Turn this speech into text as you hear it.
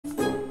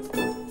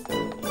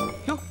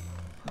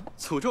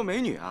诅咒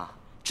美女啊，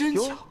真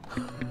巧，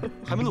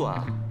还没录完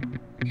啊？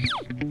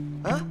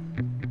哎，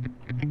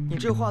你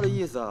这话的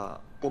意思，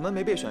我们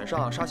没被选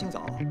上杀青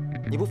早，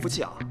你不服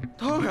气啊？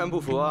当然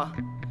不服啊！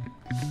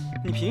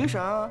你凭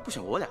啥不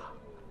选我俩？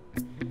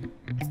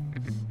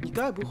你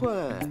该不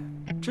会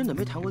真的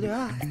没谈过恋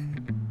爱？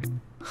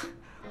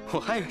我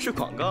还以为是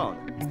广告呢。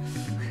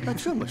那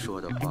这么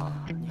说的话，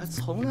你还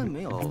从来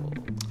没有……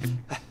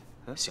哎，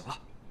行了，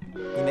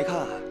你没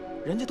看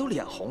人家都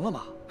脸红了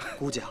吗？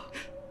估计啊，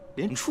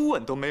连初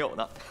吻都没有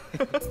呢。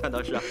那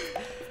倒是啊。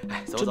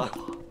哎，走走。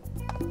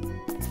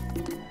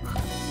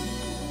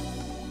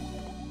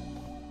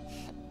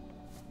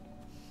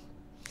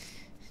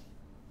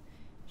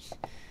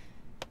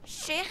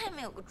谁还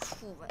没有个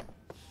初吻？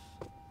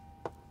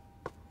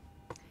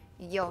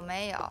有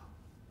没有？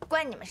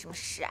关你们什么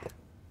事啊？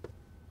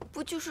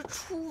不就是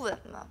初吻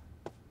吗？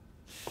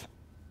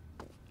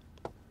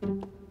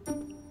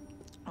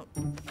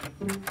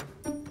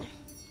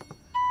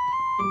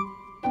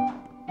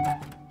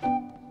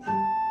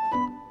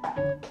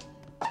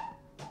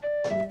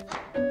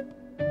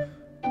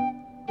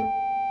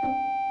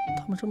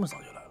他们这么早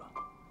就来了？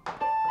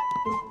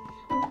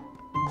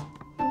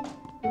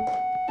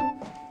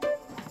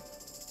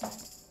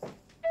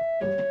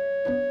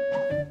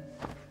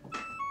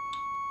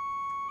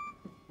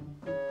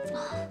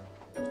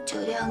酒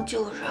量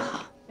就是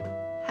好，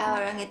还有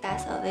人给打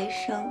扫卫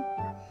生。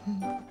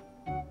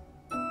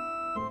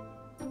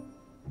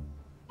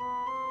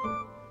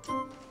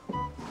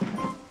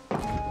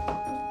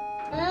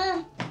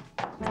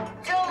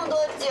这么多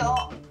酒。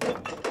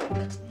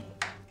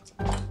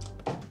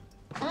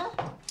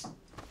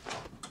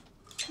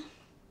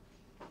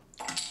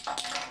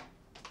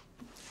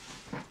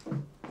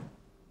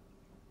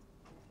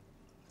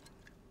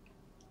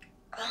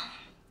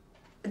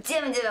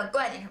见没见面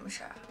关你什么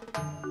事儿？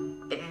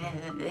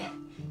别！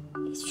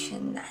一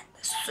群男的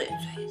碎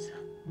嘴子，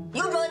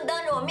有种你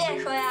当着我面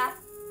说呀！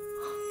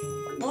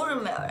不是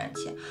没有人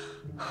亲，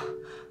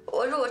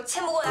我说我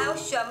亲不过来，我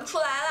选不出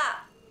来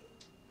了。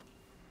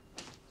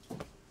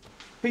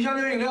冰箱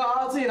里有饮料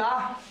啊，自己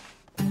拿。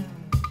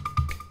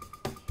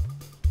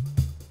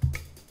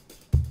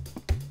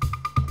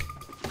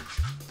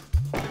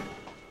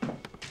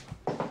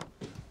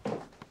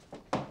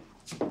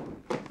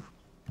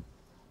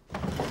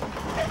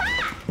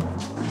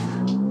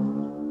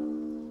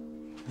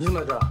你怎么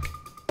在这儿？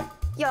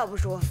要不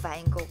是我反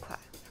应够快，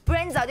不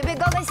然你早就被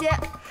高跟鞋……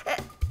哎，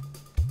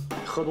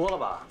喝多了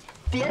吧？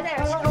别在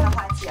这岔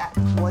话题，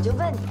我就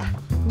问你，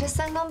你这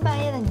三更半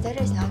夜的，你在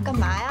这想要干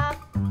嘛呀？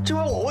这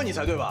玩意我问你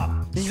才对吧？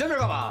你在这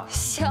干嘛？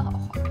笑话，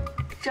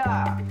这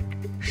儿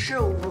是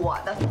我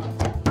的房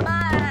间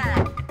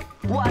，mine，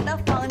我的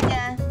房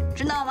间，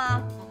知道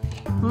吗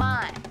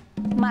？mine，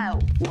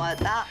我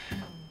的。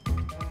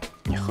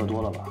你喝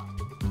多了吧？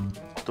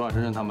董小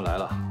晨他们来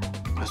了，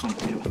快送回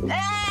去吧。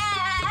哎！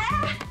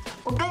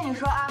我跟你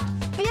说啊，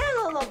别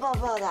搂搂抱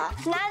抱的，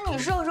男女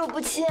授受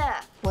不亲。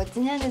我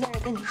今天就在这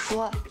跟你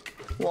说，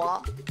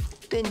我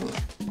对你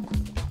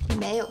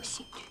没有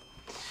兴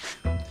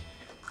趣。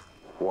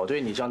我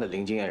对你这样的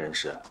零经验人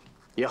士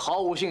也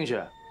毫无兴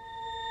趣。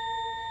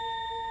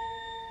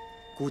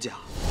估计啊，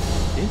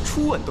连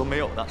初吻都没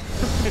有呢。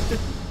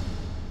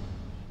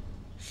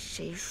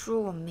谁说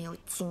我没有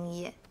经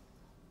验？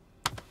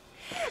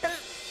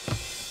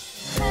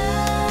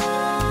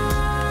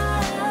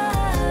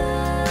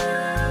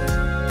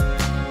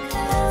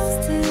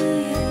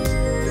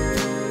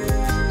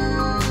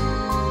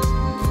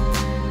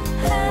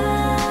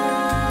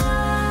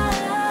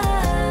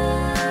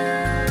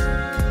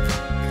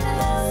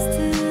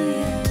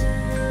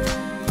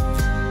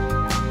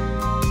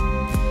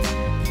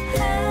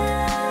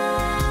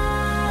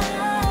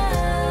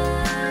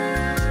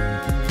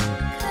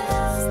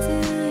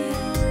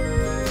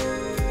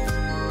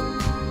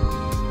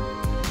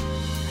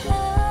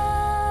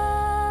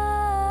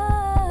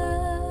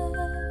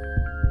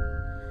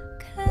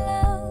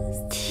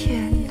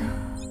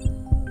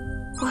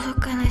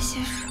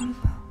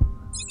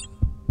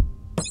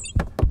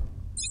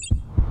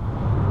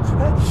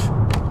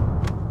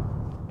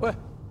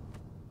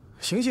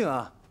醒醒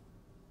啊！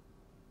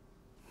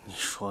你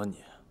说你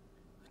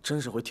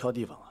真是会挑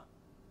地方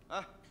啊！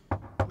哎，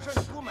不是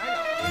你给我买2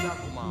盒鸭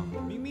脖吗？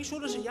明明说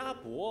的是鸭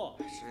脖。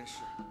真是，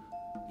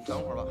你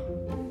等会儿吧，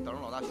等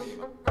着老大兄弟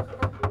们。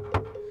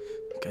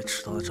该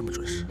迟到的这么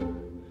准时。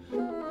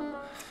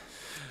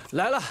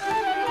来了。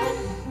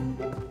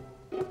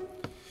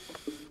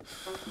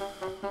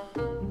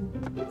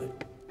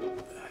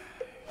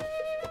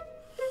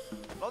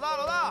老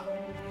大，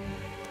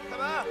开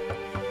门！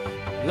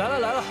来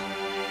了。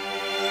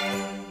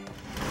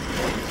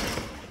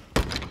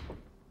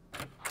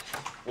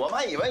我们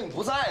还以为你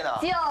不在呢。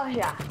就是。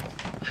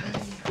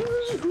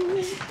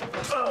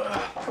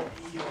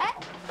哎，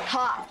头，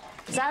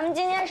咱们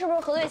今天是不是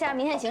核对一下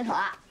明天行程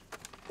啊？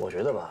我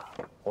觉得吧，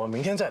我们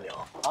明天再聊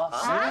啊。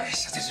哎，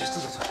这，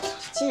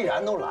既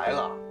然都来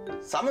了，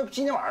咱们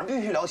今天晚上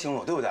必须聊清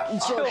楚，对不对？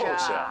就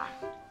是。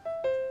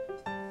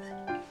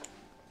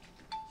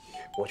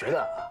我觉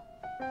得啊，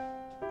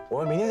我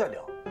们明天再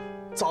聊，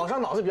早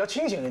上脑子比较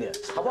清醒一点，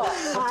好不好？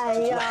哎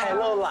呀，来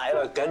了来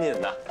了，赶紧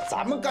的。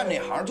咱们干这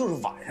行就是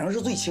晚上是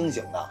最清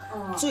醒的，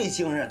最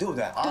精神，对不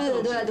对啊？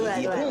对，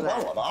你不用管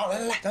我们啊！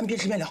来，咱们边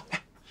吃边聊。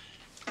来，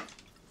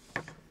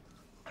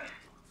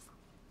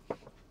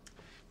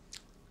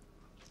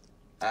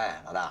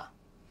哎，老大，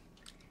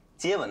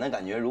接吻的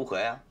感觉如何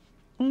呀？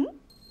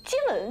接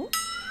吻？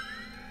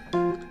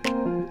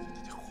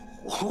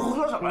胡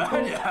说什么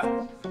呀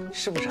你？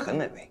是不是很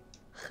美味？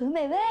很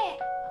美味，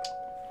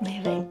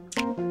美味。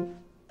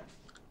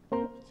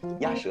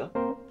鸭舌。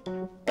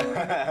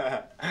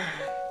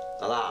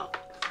老大，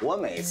我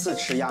每次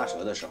吃鸭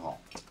舌的时候，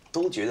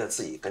都觉得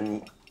自己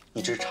跟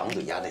一只长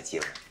嘴鸭在接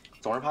吻，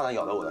总是怕它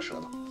咬到我的舌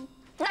头。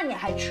那你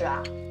还吃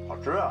啊？好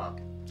吃啊！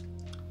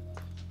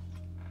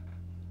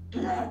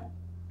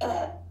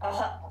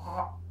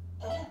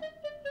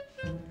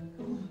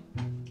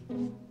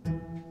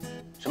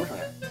什么声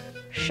音？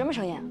什么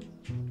声音？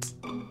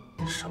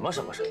什么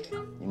声音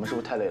啊？你们是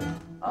不是太累了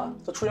啊？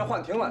这出现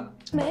幻听了？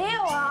没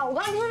有啊，我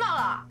刚听到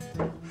了。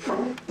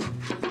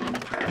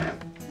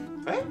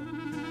哎，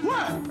喂，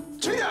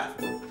轻点！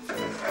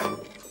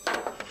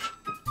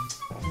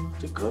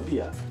这隔壁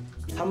啊，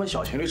他们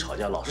小情侣吵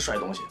架老是摔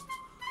东西，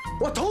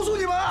我投诉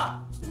你们啊！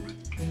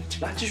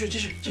来，继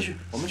续，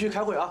我们去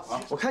开会啊！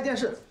我开电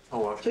视，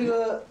这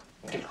个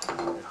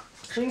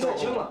声音太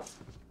轻了。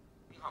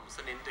哈姆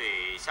森林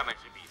队下半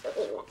时比赛的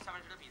情况，下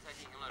半时的比赛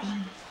进行了10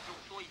分钟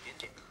多一点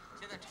点。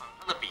现在场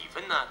上的比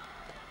分呢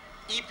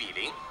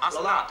，1-0，阿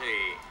森纳队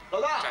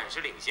暂时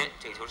领先。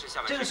这个球是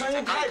下半时这个声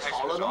音太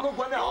吵了，能不能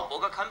关掉？由博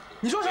格坎普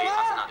你说什么？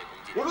阿森纳队攻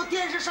击。我说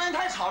电视声音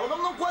太吵了，能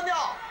不能关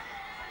掉？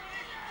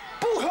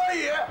不可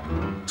以，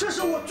这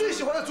是我最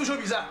喜欢的足球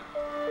比赛。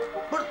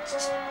不是，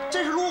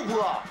这是录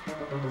播，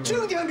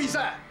经典比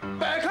赛，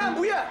百看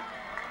不厌。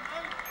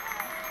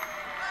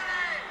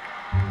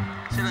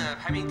现在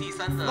排名第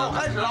3的，那我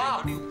开始了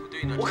啊！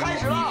我开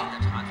始了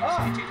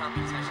啊！这场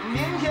比赛是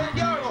明天第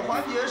2个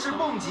环节是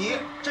蹦极，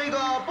这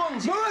个蹦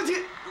极没问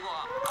题。如果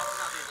阿森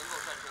纳队能够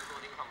战胜诺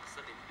丁汉姆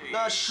森林队，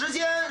那时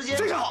间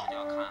非常好。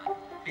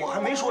我还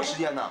没说时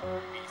间呢，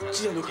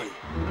几点都可以，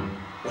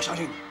我相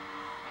信你。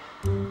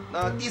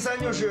那第3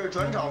就是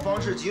转场方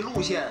式及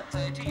路线，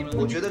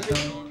我觉得这样。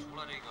除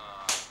了这个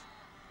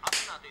阿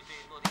森纳队对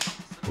诺丁汉姆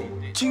森林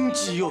队，经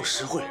济又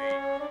实惠，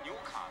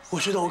我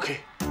觉得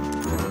OK。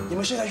你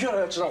们现在越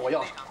来越知道我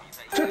要什么，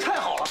这太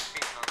好了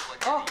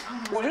啊！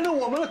我觉得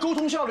我们的沟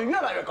通效率越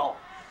来越高，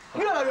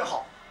越来越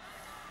好。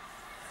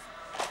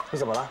你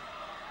怎么了，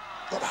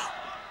老大？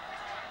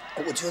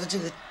我觉得这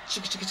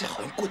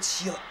好像过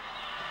期了，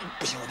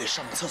不行，我得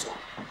上个厕所。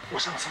我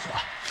上个厕所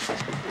啊！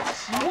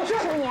我说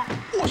什么你？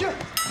我去。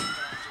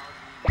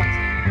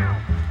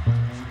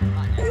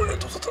我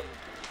肚子疼，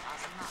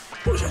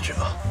我先去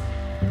啊。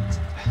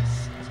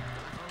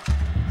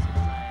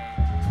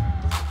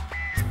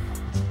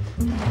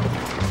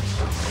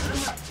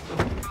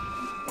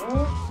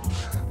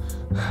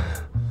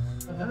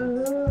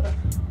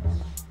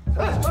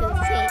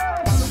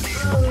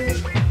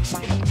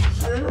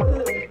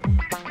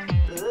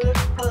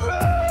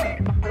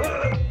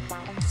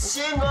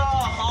鑫哥，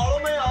好了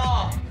没有？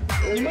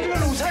你们这个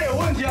卤菜有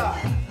问题啊！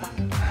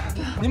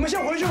你们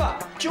先回去吧，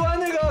就按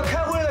那个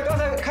刚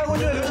才开会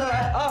的流程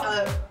来啊。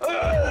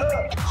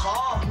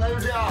好，那就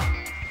这样。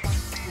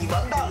你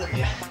完蛋了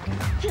你！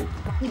哼，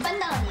你笨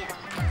蛋了你！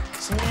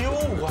你又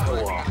怪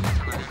我？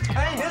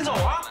哎，你别走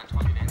啊！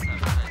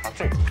啊，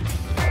这个。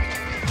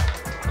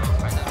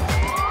还有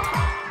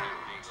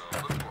这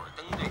个温布尔登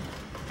队，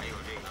还有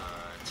这个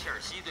切尔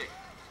西队，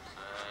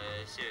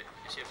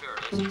谢菲尔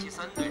德星期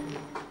3队，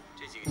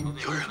这几个球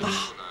队的分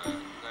数呢，应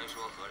该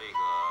说和这个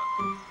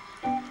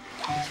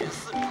前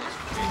4名的球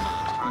队呢，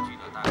差距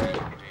呢大概有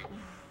这个。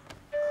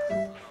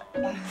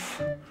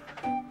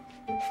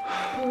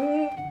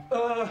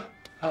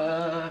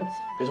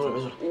别说了。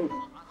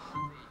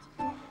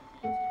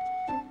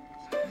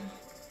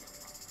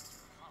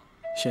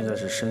现在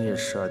是深夜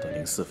12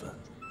点04分，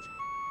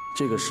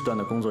这个时段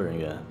的工作人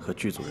员和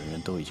剧组人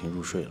员都已经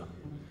入睡了，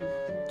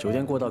酒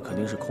店过道肯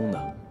定是空的。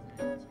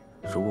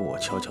如果我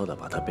悄悄地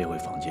把他背回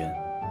房间，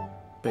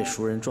被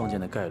熟人撞见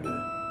的概率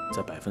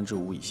在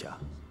5%以下，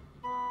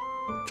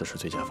这是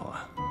最佳方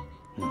案。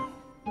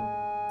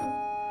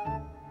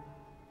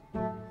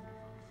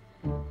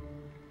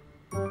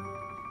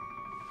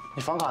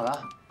你房卡呢？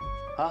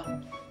啊，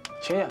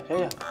醒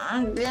醒！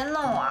啊，别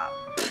弄我！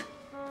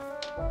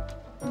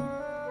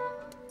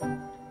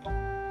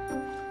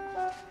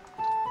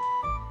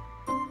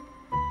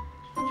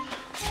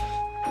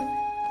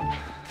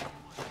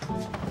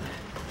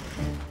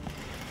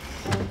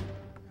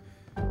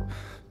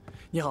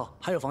你好，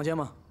还有房间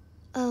吗？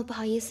不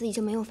好意思，已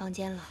经没有房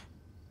间了。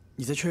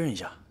你再确认一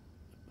下。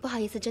不好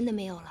意思，真的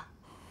没有了。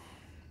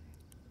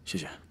谢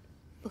谢。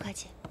不客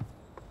气。